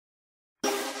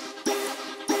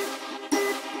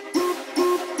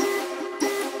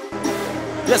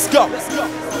Let's go.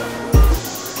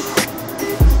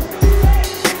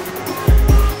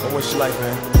 What's your life,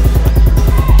 man?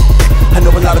 I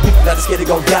know a lot of people that are scared they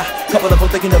gon' die. Couple of them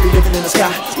thinking they'll be living in the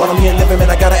sky. While I'm here living, man,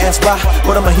 I gotta ask why.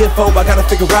 What am I here for? I gotta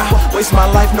figure out. Waste my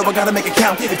life, no, I gotta make it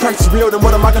count. If Christ is real, then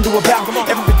what am I gonna do about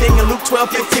everything in Luke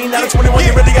 12:15 out of 21?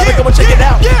 You really gotta go and check it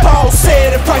out. Paul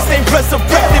said if Christ ain't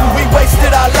resurrected, we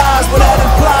wasted our lives. But that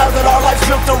implies that our life's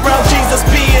built around Jesus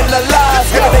being alive.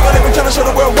 Every day I'm trying to show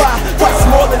the world why Christ is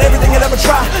more than everything you'll ever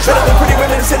try. Better than pretty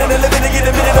women and sitting and living to get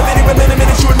a minute of any women a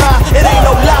minute you admire. It ain't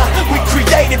no lie, we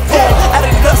created for him. Out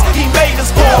of the dust, he made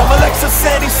us for him. Alexa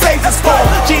said he saves us for him.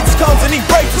 Jesus comes and he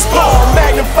breaks us for him.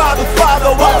 Magnify the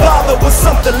Father, our Father was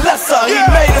something lesser. He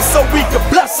made us so we could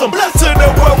bless him. To the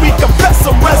world we confess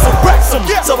him, resurrect him.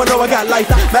 So I know I got life.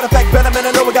 Matter of fact, better man,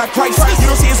 I know I got Christ. You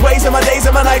don't see his ways in my days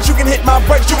and my nights. You can hit my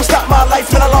brakes, you can stop my life.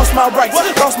 Till I lost my rights,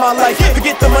 lost my life.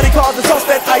 Forget the money, cause the toss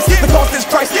that ice. The cost is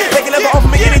Christ. They can never offer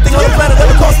me anything on the planet that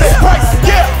would cost that price.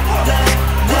 Yeah.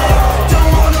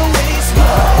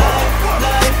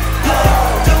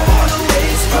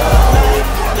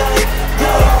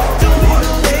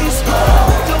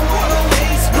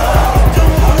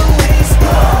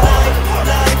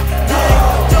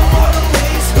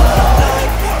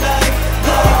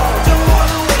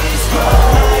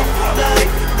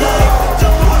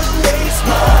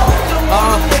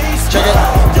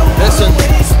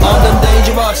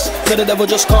 So the devil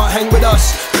just can't hang with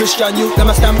us. Christian youth,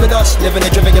 them a stand with us. Living a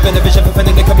driven, giving a vision,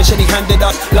 fulfilling the commission he handed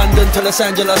us. London to Los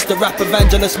Angeles, the rap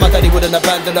evangelist. My daddy wouldn't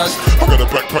abandon us. I got a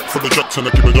backpack for the Jackson,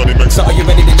 I give a Johnny Max. So are you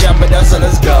ready to jam with us? So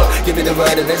let's go. Give me the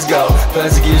word and let's go.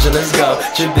 Persecution, let's go.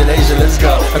 Tribulation, let's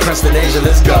go. Procrastination,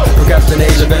 let's go.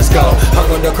 Procrastination, let's go. Hung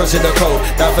on the cross in the cold.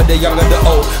 Down for the young and the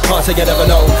old. Can't say you never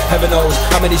know. Heaven knows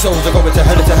how many souls are going to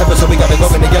hell and to heaven. So we gotta go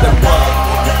in to get them.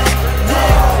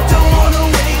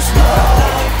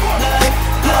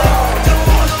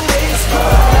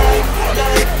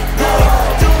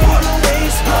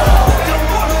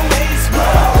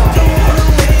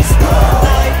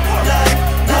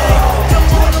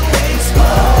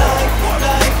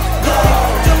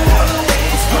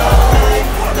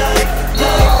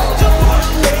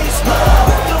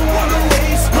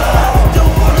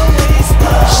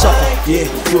 Yeah,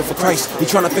 do it for Christ. You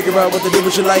trying to figure out what to do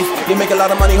with your life. You make a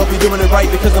lot of money, hope you're doing it right.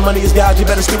 Because the money is God, you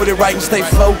better steward it right and stay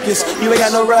focused. You ain't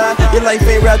got no ride, your life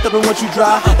ain't wrapped up in what you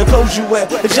drive. The clothes you wear,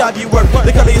 the job you work,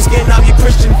 the color of your skin, now you're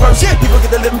Christian first. People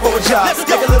get to living for a job,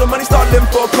 make a little money, start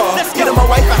living for a car. Get my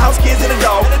wife, a house, kids, and a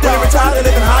dog. When they retire, they're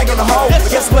living high on the hole.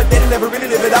 But guess what, they didn't never really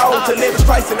live it all. To live is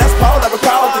Christ, and that's Paul. I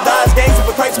recall, to die is gain,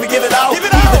 so for Christ we give it all. He's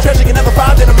the treasure you never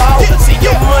find in them all. See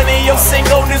your money, your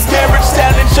singleness, marriage,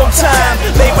 talent, your time.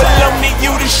 Label only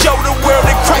you to show the world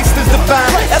that Christ is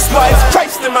divine. That's why it's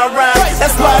Christ in my rhyme.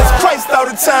 That's why it's Christ all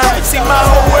the time. See, my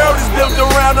whole world is built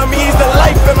around him. He's the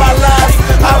life in my life.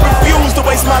 I refuse to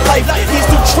waste my life. He's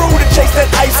too true to chase that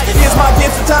ice. Here's my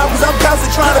gift of time, cause I'm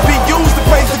constantly trying to be used to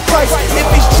praise the Christ. If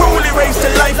he's truly raised to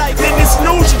life, then this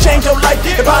news should change your life.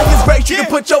 If by his grace you can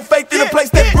put your